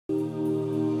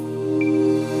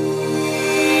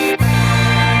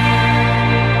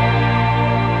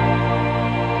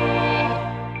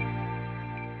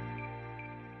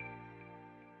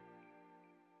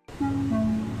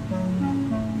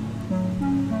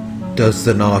Does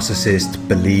the narcissist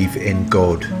believe in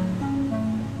God?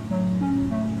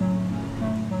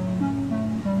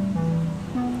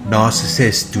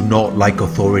 Narcissists do not like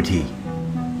authority.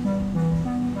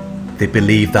 They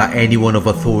believe that anyone of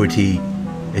authority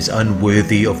is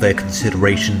unworthy of their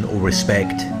consideration or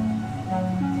respect.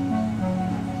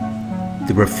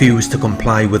 They refuse to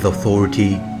comply with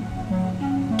authority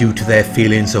due to their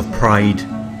feelings of pride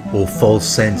or false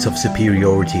sense of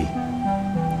superiority.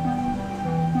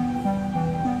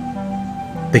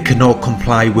 They cannot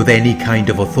comply with any kind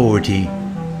of authority,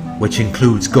 which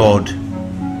includes God,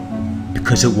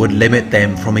 because it would limit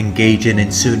them from engaging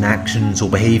in certain actions or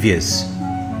behaviors.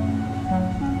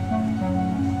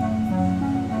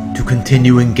 To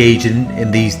continue engaging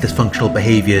in these dysfunctional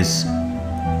behaviors,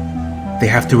 they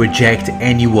have to reject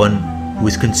anyone who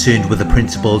is concerned with the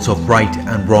principles of right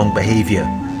and wrong behavior.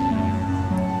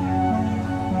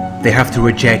 They have to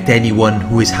reject anyone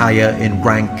who is higher in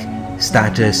rank,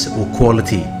 status or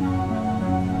quality,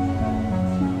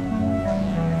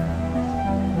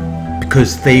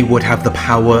 because they would have the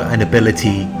power and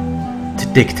ability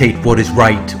to dictate what is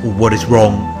right or what is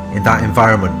wrong in that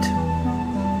environment.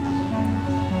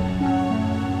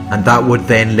 And that would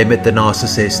then limit the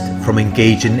narcissist from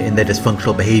engaging in their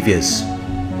dysfunctional behaviors.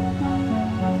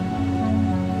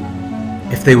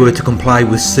 If they were to comply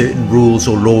with certain rules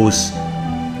or laws,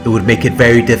 it would make it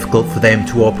very difficult for them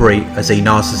to operate as a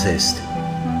narcissist.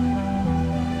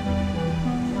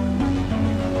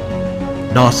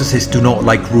 Narcissists do not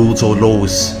like rules or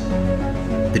laws.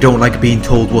 They don't like being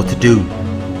told what to do.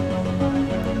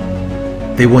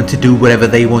 They want to do whatever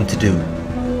they want to do,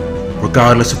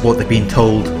 regardless of what they've been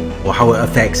told or how it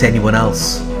affects anyone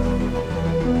else.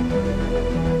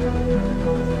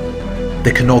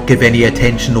 They cannot give any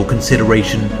attention or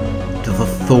consideration to the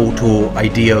thought or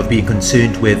idea of being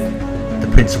concerned with the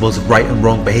principles of right and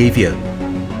wrong behavior,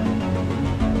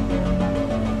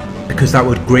 because that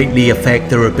would greatly affect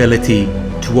their ability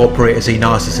to operate as a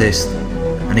narcissist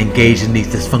and engage in these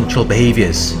dysfunctional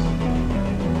behaviors.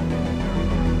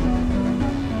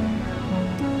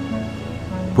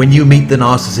 When you meet the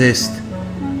narcissist,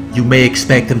 you may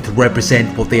expect them to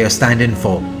represent what they are standing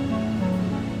for.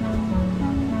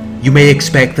 You may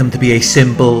expect them to be a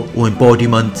symbol or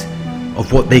embodiment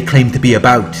of what they claim to be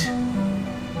about.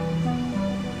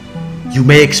 You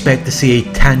may expect to see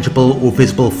a tangible or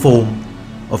visible form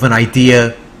of an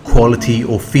idea, quality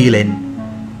or feeling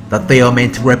that they are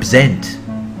meant to represent.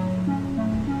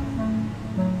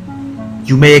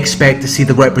 You may expect to see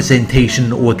the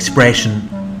representation or expression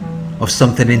of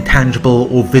something in tangible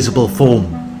or visible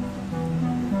form.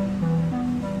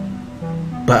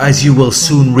 But as you will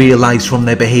soon realize from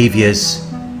their behaviors,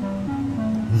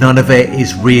 none of it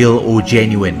is real or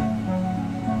genuine.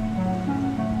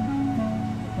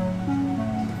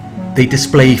 They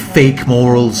display fake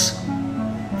morals,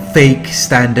 fake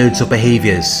standards of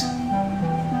behaviors.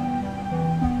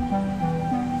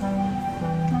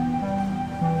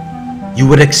 You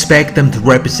would expect them to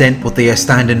represent what they are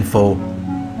standing for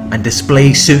and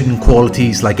display certain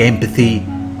qualities like empathy,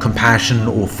 compassion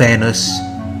or fairness.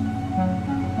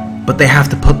 But they have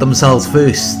to put themselves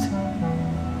first.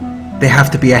 They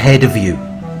have to be ahead of you.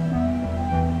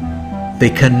 They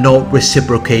cannot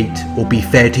reciprocate or be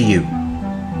fair to you.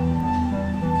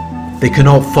 They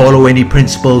cannot follow any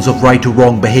principles of right or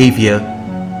wrong behavior,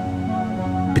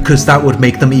 because that would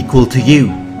make them equal to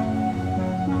you.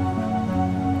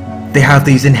 They have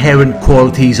these inherent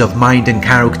qualities of mind and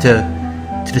character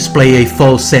to display a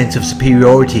false sense of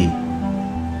superiority.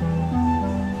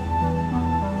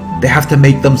 They have to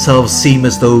make themselves seem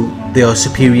as though they are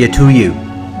superior to you,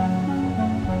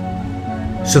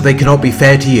 so they cannot be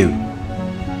fair to you.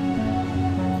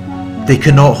 They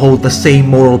cannot hold the same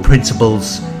moral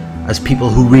principles as people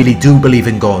who really do believe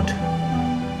in God.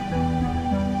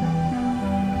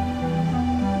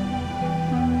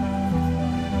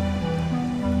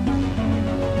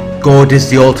 God is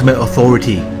the ultimate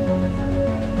authority,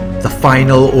 the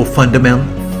final or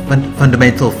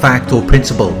fundamental fact or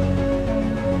principle,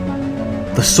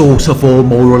 the source of all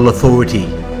moral authority.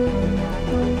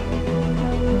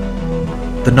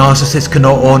 The narcissist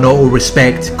cannot honor or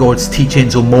respect God's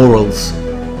teachings or morals,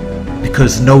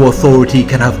 because no authority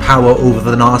can have power over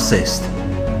the narcissist.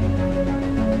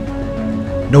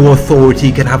 No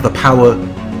authority can have the power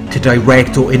to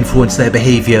direct or influence their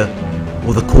behavior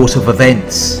or the course of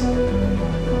events.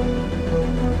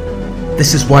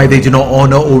 This is why they do not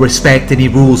honor or respect any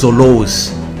rules or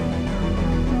laws.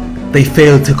 They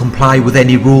fail to comply with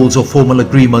any rules or formal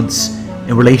agreements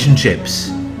in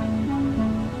relationships.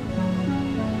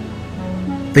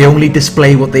 They only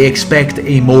display what they expect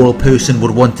a moral person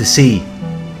would want to see.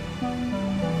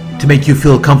 to make you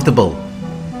feel comfortable,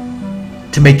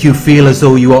 to make you feel as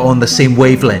though you are on the same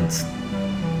wavelength,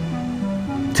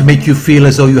 to make you feel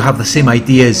as though you have the same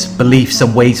ideas, beliefs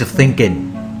and ways of thinking.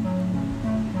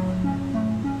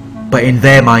 But in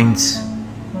their minds,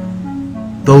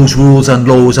 those rules and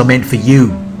laws are meant for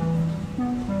you.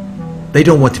 They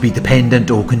don't want to be dependent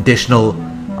or conditional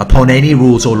upon any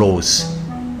rules or laws,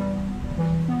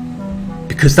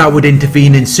 because that would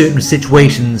intervene in certain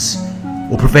situations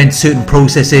or prevent certain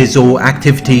processes or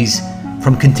activities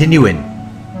from continuing.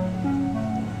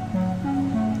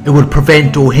 It would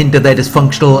prevent or hinder their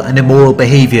dysfunctional and immoral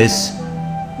behaviours,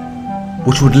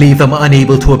 which would leave them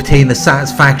unable to obtain the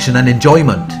satisfaction and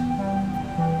enjoyment.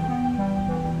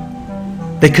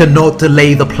 They cannot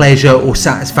delay the pleasure or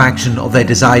satisfaction of their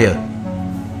desire.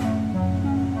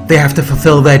 They have to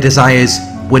fulfill their desires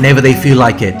whenever they feel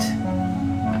like it.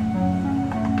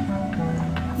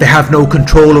 They have no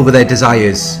control over their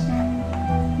desires,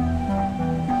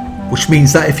 which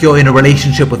means that if you're in a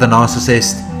relationship with a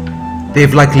narcissist,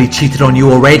 they've likely cheated on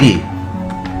you already.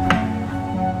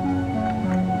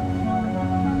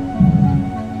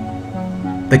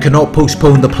 They cannot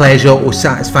postpone the pleasure or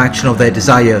satisfaction of their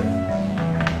desire.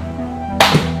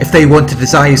 If they want to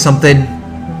desire something,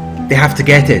 they have to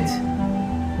get it.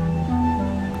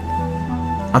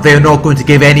 And they are not going to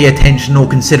give any attention or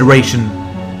consideration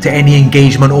to any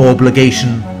engagement or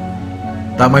obligation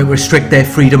that might restrict their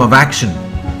freedom of action.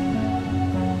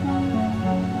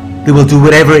 They will do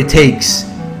whatever it takes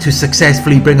to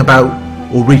successfully bring about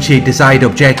or reach a desired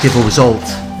objective or result.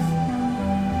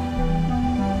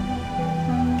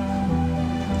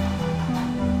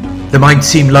 They might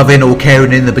seem loving or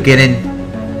caring in the beginning,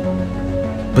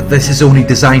 but this is only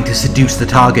designed to seduce the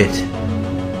target.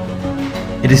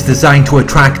 It is designed to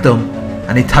attract them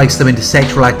and entice them into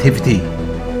sexual activity,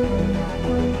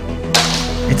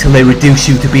 until they reduce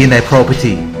you to being their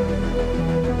property.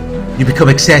 You become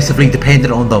excessively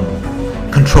dependent on them,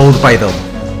 controlled by them,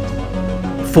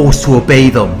 forced to obey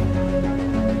them.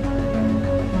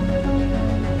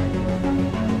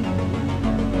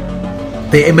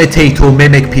 They imitate or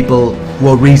mimic people who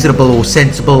are reasonable or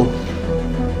sensible.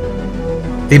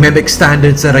 They mimic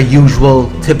standards that are usual,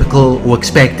 typical or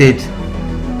expected.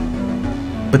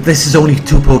 But this is only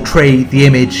to portray the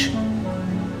image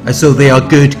as though they are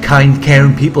good, kind,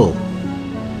 caring people.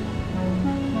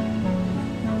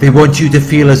 They want you to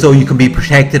feel as though you can be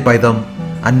protected by them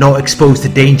and not exposed to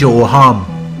danger or harm.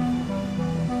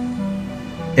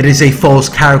 It is a false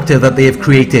character that they have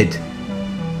created,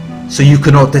 so you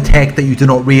cannot detect that you do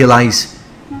not realize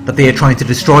that they are trying to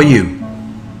destroy you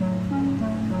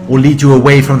or lead you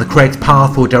away from the correct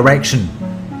path or direction.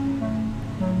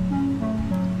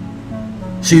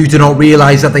 So you do not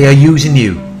realize that they are using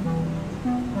you,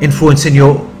 influencing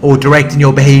your or directing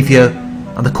your behavior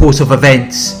and the course of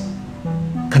events,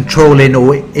 controlling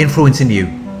or influencing you.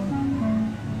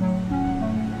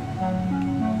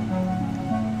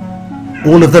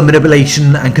 All of the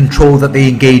manipulation and control that they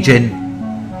engage in,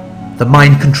 the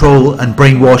mind control and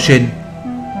brainwashing,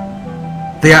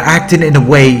 they are acting in a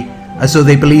way as though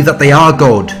they believe that they are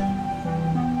God.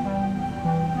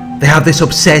 They have this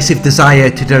obsessive desire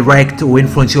to direct or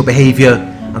influence your behavior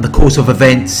and the course of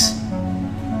events.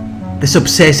 This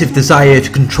obsessive desire to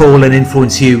control and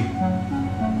influence you.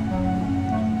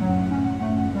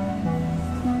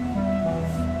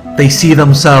 They see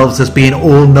themselves as being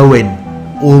all-knowing,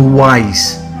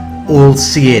 all-wise,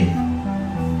 all-seeing.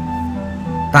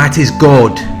 That is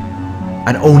God,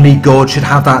 and only God should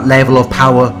have that level of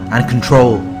power and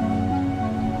control.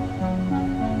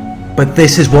 But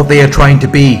this is what they are trying to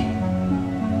be.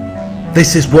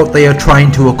 This is what they are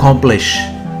trying to accomplish.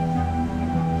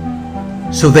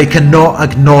 So they cannot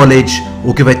acknowledge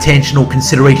or give attention or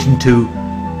consideration to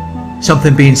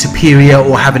something being superior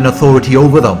or having authority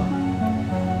over them,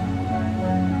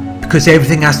 because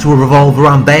everything has to revolve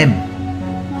around them.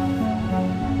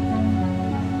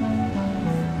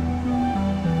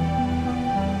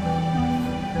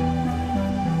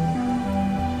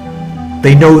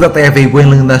 They know that they have a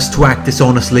willingness to act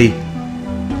dishonestly.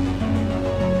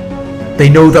 They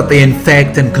know that they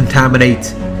infect and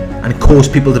contaminate and cause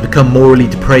people to become morally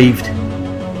depraved.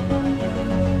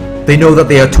 They know that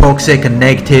they are toxic and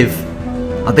negative,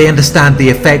 and they understand the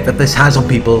effect that this has on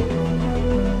people.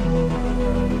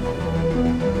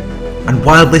 And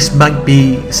while this might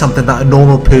be something that a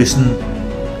normal person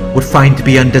would find to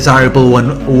be undesirable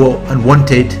or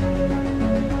unwanted,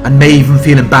 and may even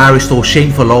feel embarrassed or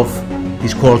shameful of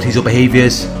these qualities or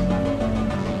behaviours,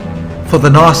 for the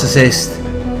narcissist,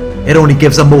 it only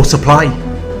gives them more supply.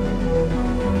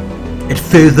 It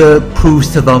further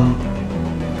proves to them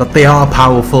that they are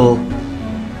powerful,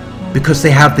 because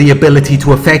they have the ability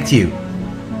to affect you.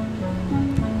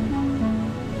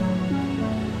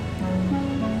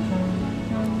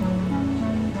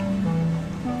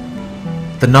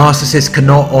 The narcissist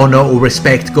cannot honor or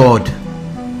respect God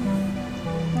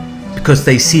because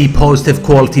they see positive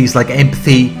qualities like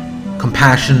empathy,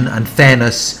 compassion and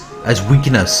fairness as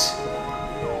weakness.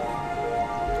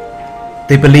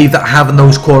 They believe that having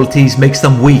those qualities makes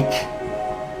them weak.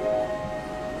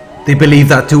 They believe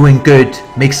that doing good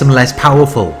makes them less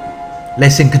powerful,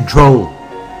 less in control.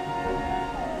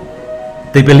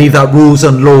 They believe that rules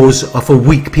and laws are for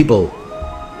weak people.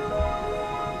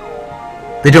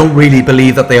 They don't really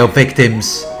believe that they are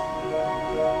victims,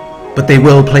 but they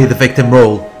will play the victim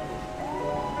role.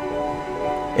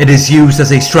 It is used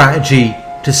as a strategy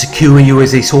to secure you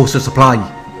as a source of supply.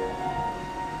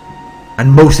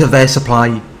 And most of their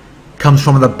supply comes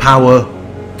from the power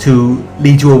to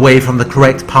lead you away from the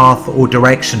correct path or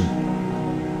direction,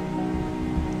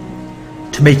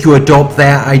 to make you adopt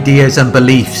their ideas and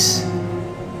beliefs,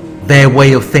 their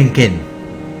way of thinking.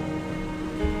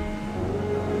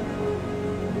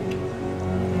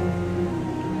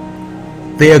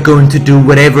 They are going to do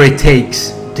whatever it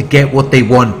takes to get what they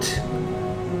want,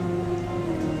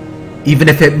 even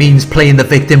if it means playing the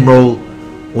victim role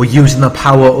or using the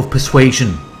power of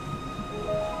persuasion.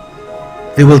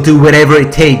 They will do whatever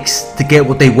it takes to get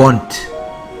what they want.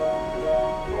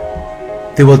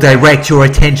 They will direct your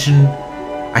attention,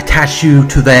 attach you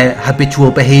to their habitual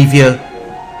behavior,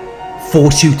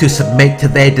 force you to submit to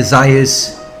their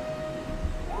desires.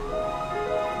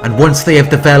 And once they have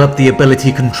developed the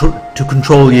ability to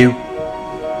control you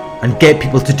and get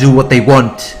people to do what they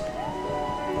want,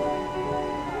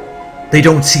 they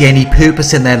don't see any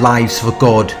purpose in their lives for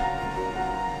God.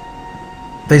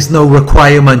 There's no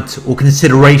requirement or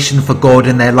consideration for God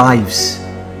in their lives.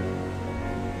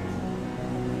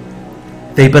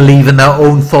 They believe in their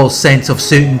own false sense of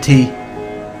certainty,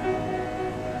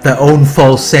 their own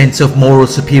false sense of moral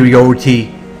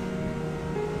superiority.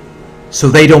 So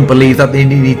they don't believe that they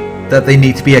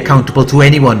need to be accountable to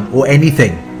anyone or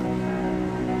anything.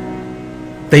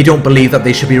 They don't believe that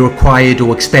they should be required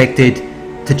or expected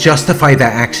to justify their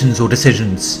actions or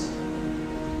decisions.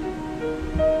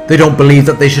 They don't believe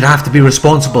that they should have to be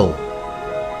responsible.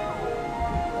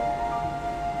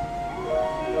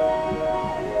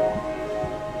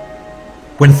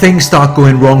 When things start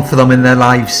going wrong for them in their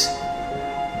lives,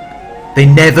 they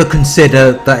never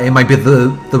consider that it might be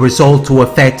the result or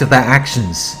effect of their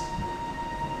actions.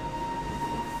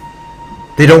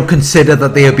 They don't consider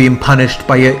that they are being punished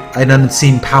by an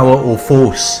unseen power or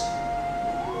force,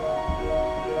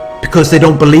 because they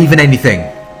don't believe in anything.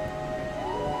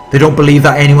 They don't believe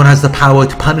that anyone has the power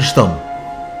to punish them.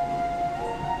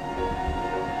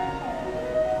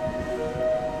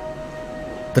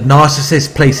 The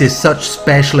narcissist places such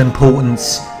special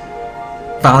importance,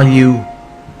 value,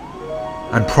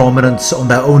 and prominence on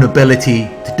their own ability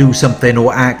to do something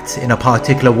or act in a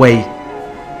particular way,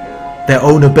 their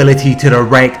own ability to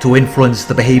direct or influence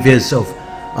the behaviors of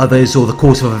others or the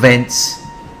course of events,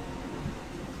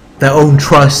 their own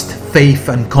trust, faith,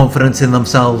 and confidence in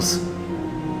themselves,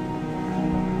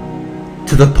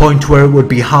 to the point where it would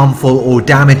be harmful or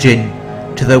damaging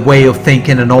to their way of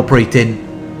thinking and operating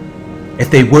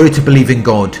if they were to believe in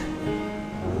God.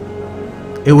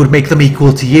 It would make them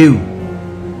equal to you.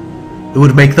 It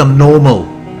would make them normal.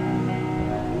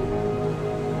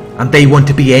 And they want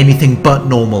to be anything but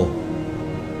normal.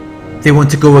 They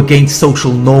want to go against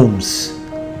social norms.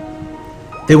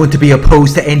 They want to be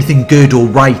opposed to anything good or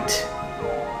right.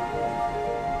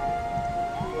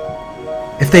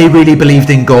 If they really believed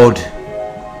in God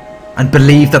and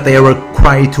believed that they are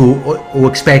required to or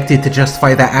expected to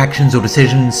justify their actions or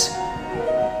decisions,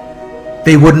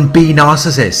 they wouldn't be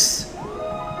narcissists.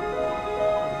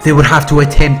 They would have to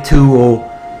attempt to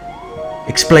or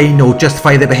explain or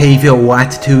justify their behavior or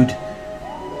attitude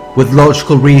with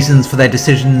logical reasons for their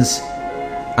decisions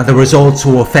and the results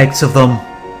or effects of them.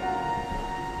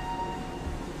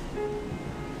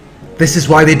 This is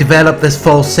why they develop this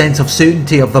false sense of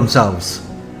certainty of themselves,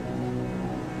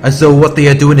 as though what they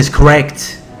are doing is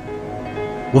correct,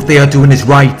 what they are doing is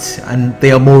right, and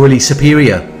they are morally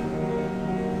superior.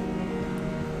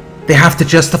 They have to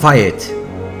justify it.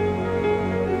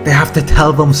 They have to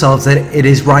tell themselves that it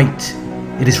is right,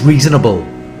 it is reasonable.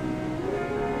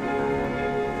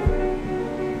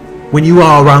 When you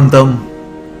are around them,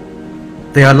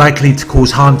 they are likely to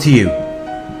cause harm to you.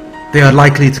 They are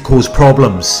likely to cause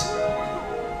problems,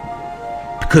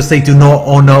 because they do not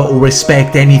honor or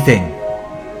respect anything.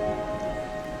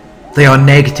 They are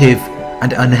negative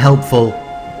and unhelpful,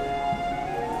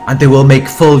 and they will make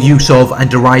full use of and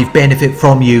derive benefit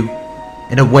from you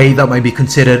in a way that might be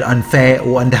considered unfair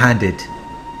or underhanded.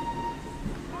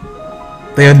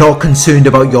 They are not concerned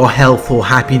about your health or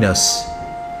happiness.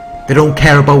 They don't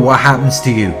care about what happens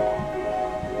to you.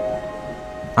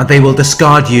 And they will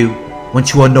discard you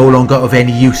once you are no longer of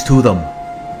any use to them.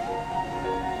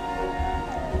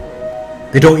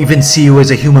 They don't even see you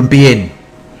as a human being.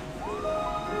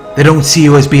 They don't see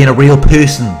you as being a real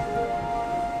person.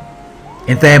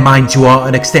 In their minds, you are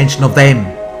an extension of them,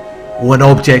 or an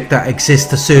object that exists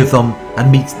to serve them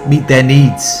and meet their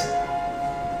needs.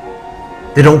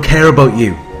 They don't care about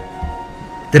you.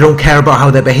 They don't care about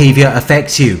how their behaviour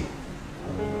affects you.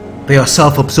 They are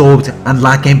self-absorbed and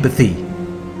lack empathy.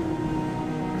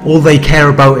 All they care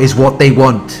about is what they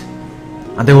want,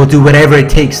 and they will do whatever it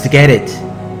takes to get it.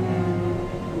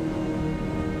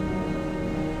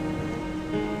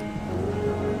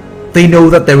 They know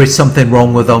that there is something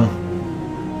wrong with them.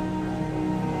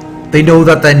 They know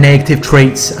that their negative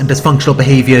traits and dysfunctional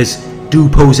behaviours do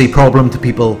pose a problem to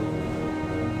people.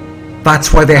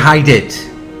 That's why they hide it.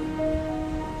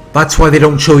 That's why they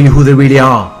don't show you who they really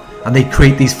are, and they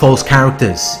create these false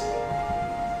characters.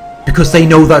 Because they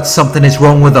know that something is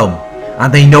wrong with them,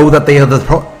 and they know that they are the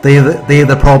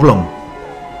problem.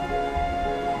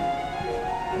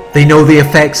 They know the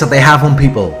effects that they have on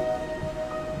people.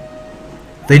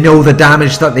 They know the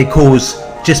damage that they cause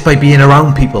just by being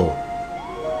around people.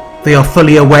 They are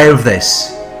fully aware of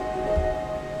this.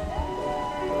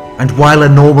 And while a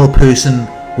normal person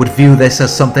would view this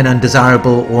as something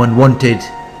undesirable or unwanted,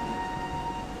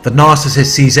 the narcissist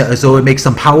sees it as though it makes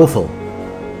them powerful,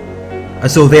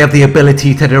 as though they have the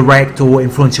ability to direct or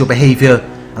influence your behaviour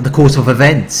and the course of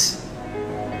events.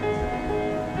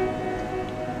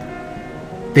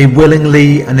 They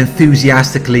willingly and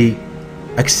enthusiastically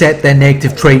accept their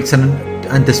negative traits and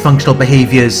dysfunctional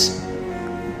behaviours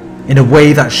in a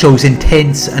way that shows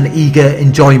intense and eager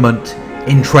enjoyment,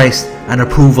 interest and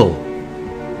approval.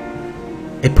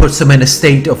 It puts them in a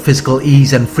state of physical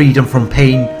ease and freedom from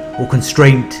pain or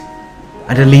constraint,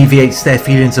 and alleviates their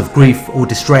feelings of grief or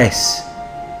distress.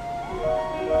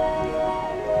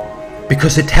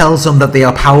 Because it tells them that they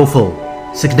are powerful,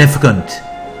 significant,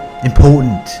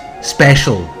 important,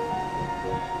 special,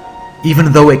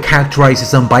 even though it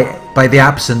characterises them by the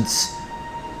absence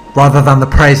rather than the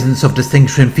presence of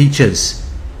distinguishing features,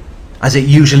 as it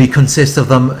usually consists of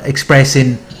them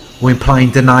expressing or implying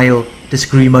denial,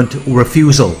 disagreement or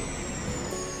refusal.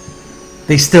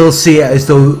 They still see it as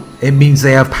though it means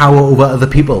they have power over other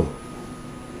people.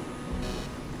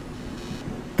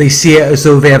 They see it as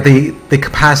though they have the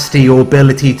capacity or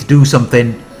ability to do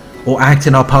something or act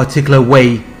in a particular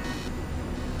way,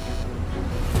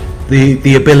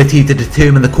 the ability to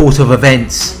determine the course of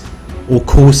events or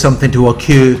cause something to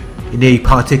occur in a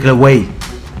particular way.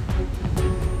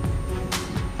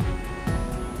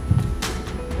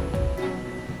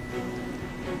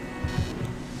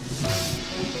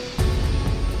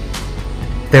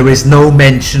 There is no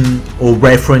mention or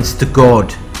reference to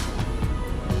God,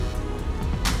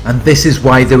 and this is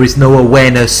why there is no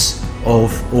awareness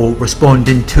of or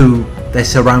responding to their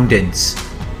surroundings.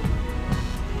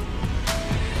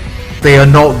 They are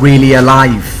not really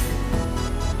alive.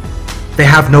 They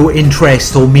have no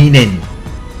interest or meaning.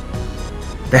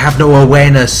 They have no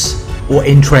awareness or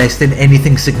interest in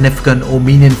anything significant or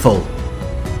meaningful.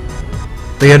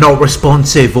 They are not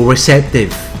responsive or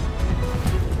receptive.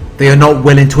 They are not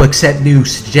willing to accept new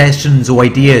suggestions or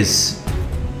ideas.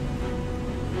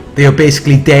 They are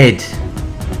basically dead,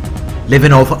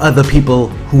 living off other people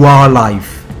who are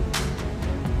alive,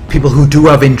 people who do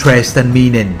have interest and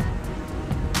meaning,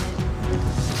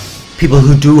 people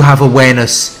who do have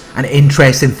awareness and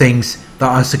interest in things that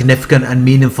are significant and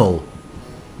meaningful,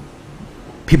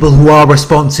 people who are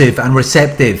responsive and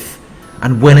receptive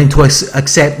and willing to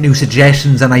accept new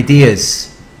suggestions and ideas.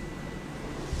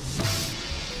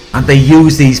 And they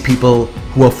use these people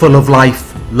who are full of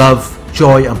life, love,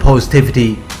 joy and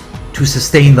positivity to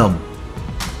sustain them,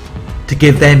 to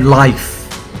give them life.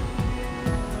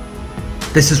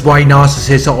 This is why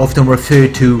narcissists are often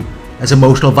referred to as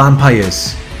emotional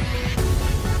vampires.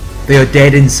 They are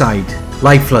dead inside,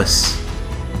 lifeless,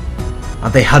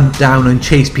 and they hunt down and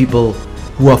chase people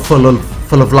who are full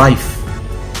of life,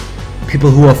 people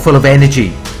who are full of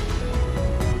energy,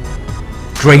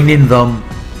 draining them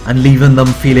and leaving them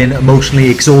feeling emotionally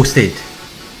exhausted.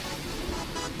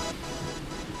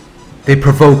 They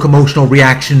provoke emotional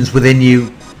reactions within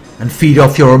you and feed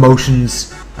off your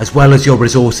emotions as well as your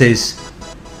resources.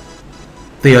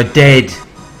 They are dead,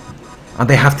 and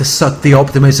they have to suck the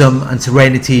optimism and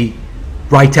serenity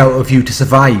right out of you to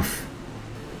survive,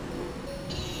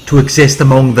 to exist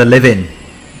among the living.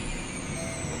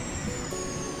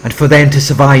 And And for them to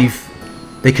survive,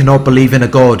 they cannot believe in a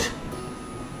God.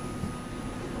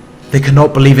 They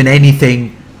cannot believe in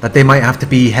anything that they might have to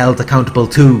be held accountable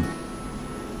to,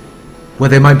 where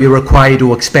they might be required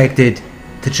or expected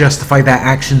to justify their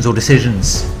actions or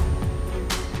decisions.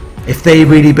 If they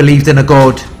really believed in a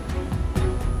God,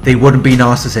 they wouldn't be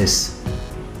narcissists.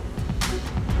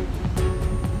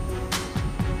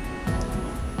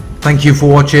 Thank you for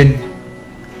watching.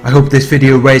 I hope this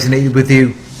video resonated with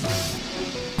you.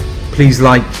 Please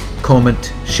like,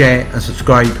 comment, share and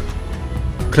subscribe.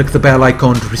 Click the bell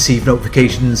icon to receive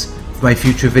notifications for my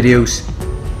future videos.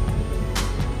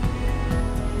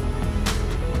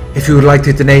 If you would like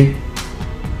to donate,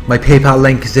 my PayPal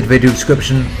link is in the video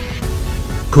description.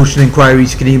 Coaching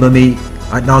inquiries, you can email me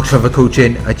at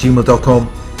narcsurvivorcoaching@gmail.com.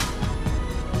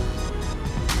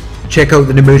 Check out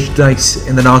the new merchandise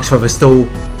in the Narc Survivor store,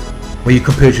 where you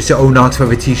can purchase your own Narc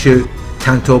Survivor t-shirt,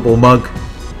 tank top or mug.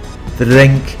 The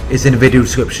link is in the video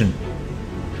description.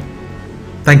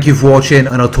 Thank you for watching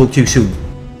and I'll talk to you soon.